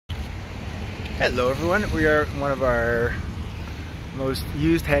Hello everyone, we are in one of our most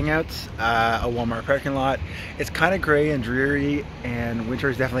used hangouts, a Walmart parking lot. It's kind of gray and dreary and winter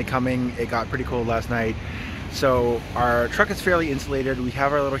is definitely coming. It got pretty cold last night. So our truck is fairly insulated. We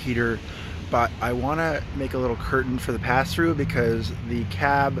have our little heater, but I want to make a little curtain for the pass-through because the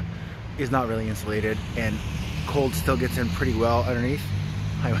cab is not really insulated and cold still gets in pretty well underneath.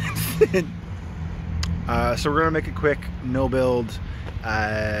 So we're going to make a quick no-build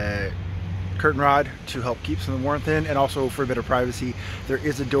curtain rod to help keep some of the warmth in, and also for a bit of privacy. There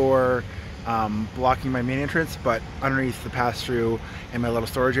is a door blocking my main entrance, but underneath the pass-through and my little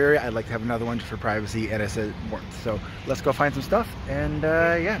storage area, I'd like to have another one just for privacy and as a warmth. So let's go find some stuff and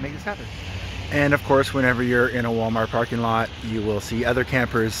yeah, make this happen. And of course, whenever you're in a Walmart parking lot, you will see other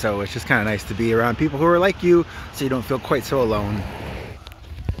campers, so it's just kind of nice to be around people who are like you, so you don't feel quite so alone.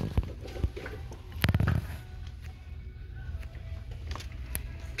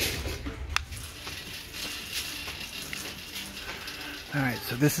 Alright,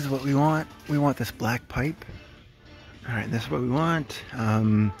 so this is what we want. We want this black pipe. Alright, this is what we want.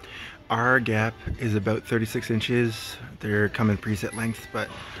 Our gap is about 36 inches. They're coming preset lengths, but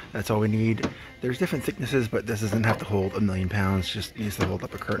that's all we need. There's different thicknesses, but this doesn't have to hold 1,000,000 pounds. Just needs to hold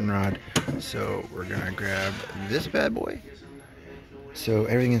up a curtain rod. So we're gonna grab this bad boy. So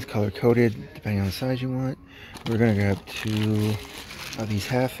everything is color coded, depending on the size you want. We're gonna grab 2 of these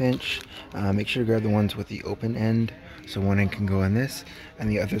 1/2 inch. Make sure to grab the ones with the open end, so one end can go on this, and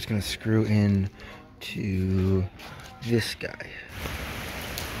the other is going to screw in to this guy.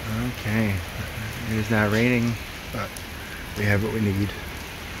 Okay, it is not raining, but we have what we need.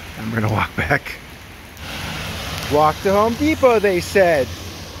 I'm going to walk back. Walk to Home Depot, they said.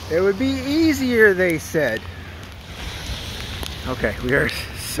 It would be easier, they said. Okay, we are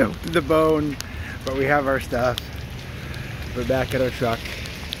soaked to the bone, but we have our stuff. We're back at our truck.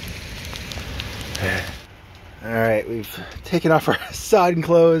 Alright, we've taken off our sodden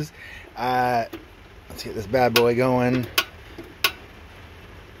clothes. Let's get this bad boy going.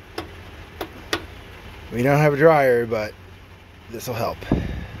 We don't have a dryer, but this will help.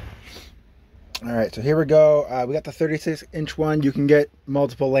 Alright, so here we go. We got the 36-inch one. You can get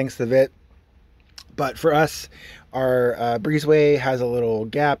multiple lengths of it. But for us, our breezeway has a little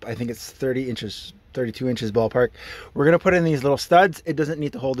gap. I think it's 30 inches. 32 inches ballpark. We're going to put in these little studs. It doesn't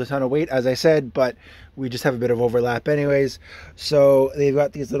need to hold a ton of weight, as I said, but we just have a bit of overlap anyways. So they've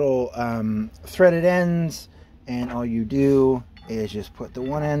got these little threaded ends, and all you do is just put the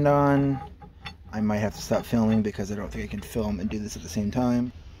one end on. I might have to stop filming because I don't think I can film and do this at the same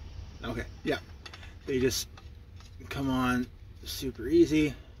time. Okay, yeah. They just come on super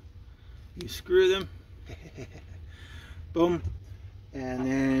easy. You screw them. Boom. And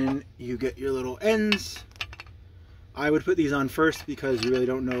then you get your little ends. I would put these on first because you really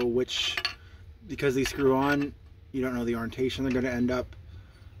don't know which, because they screw on, you don't know the orientation they're going to end up,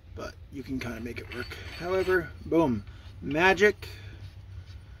 but you can kind of make it work. However, boom, magic.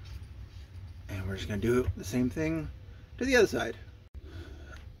 And we're just going to do the same thing to the other side.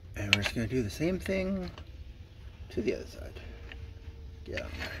 And we're just going to do the same thing to the other side. Get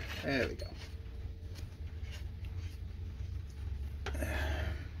on there. There we go.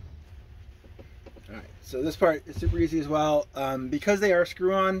 Alright, so this part is super easy as well. Because they are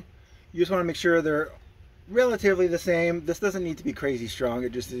screw-on, you just want to make sure they're relatively the same. This doesn't need to be crazy strong,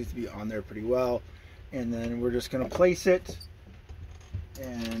 it just needs to be on there pretty well. And then we're just going to place it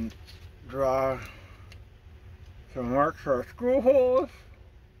and draw some marks for our screw holes.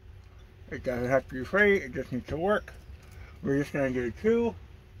 It doesn't have to be straight, it just needs to work. We're just going to do 2.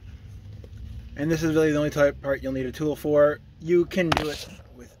 And this is really the only part you'll need a tool for. You can do it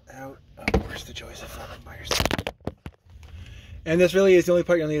without, where's the joys of filming by yourself? And this really is the only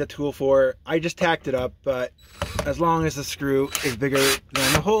part you'll need a tool for. I just tacked it up, but as long as the screw is bigger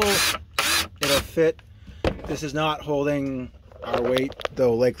than the hole, it'll fit. This is not holding our weight,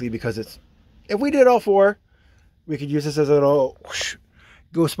 though likely because it's, if we did all 4, we could use this as a little whoosh,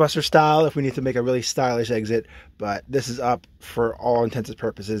 Ghostbuster style if we need to make a really stylish exit, but this is up for all intents and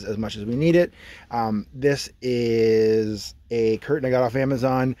purposes as much as we need it. This is a curtain I got off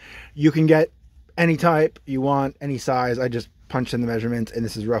Amazon. You can get any type you want, any size. I just punched in the measurements and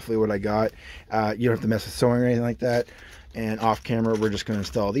this is roughly what I got. You don't have to mess with sewing or anything like that. And off camera, we're just going to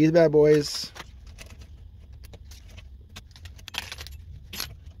install these bad boys.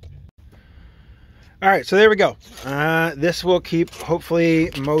 All right, so there we go. This will keep,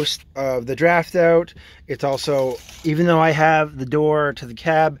 hopefully, most of the draft out. It's also, even though I have the door to the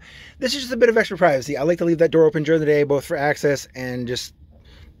cab, this is just a bit of extra privacy. I like to leave that door open during the day, both for access and just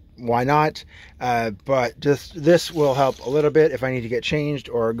why not? But just this will help a little bit if I need to get changed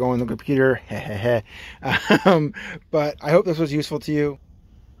or go on the computer. But I hope this was useful to you.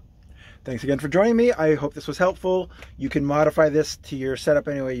 Thanks again for joining me. I hope this was helpful. You can modify this to your setup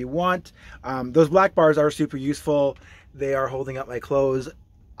any way you want. Those black bars are super useful. They are holding up my clothes.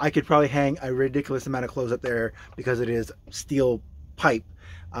 I could probably hang a ridiculous amount of clothes up there because it is steel pipe.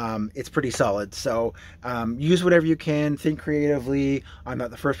 It's pretty solid. So use whatever you can, think creatively. I'm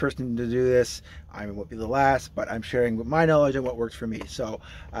not the first person to do this. I won't be the last, but I'm sharing my knowledge and what works for me. So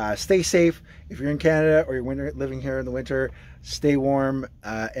stay safe. If you're in Canada or you're living here in the winter, stay warm,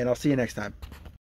 and I'll see you next time.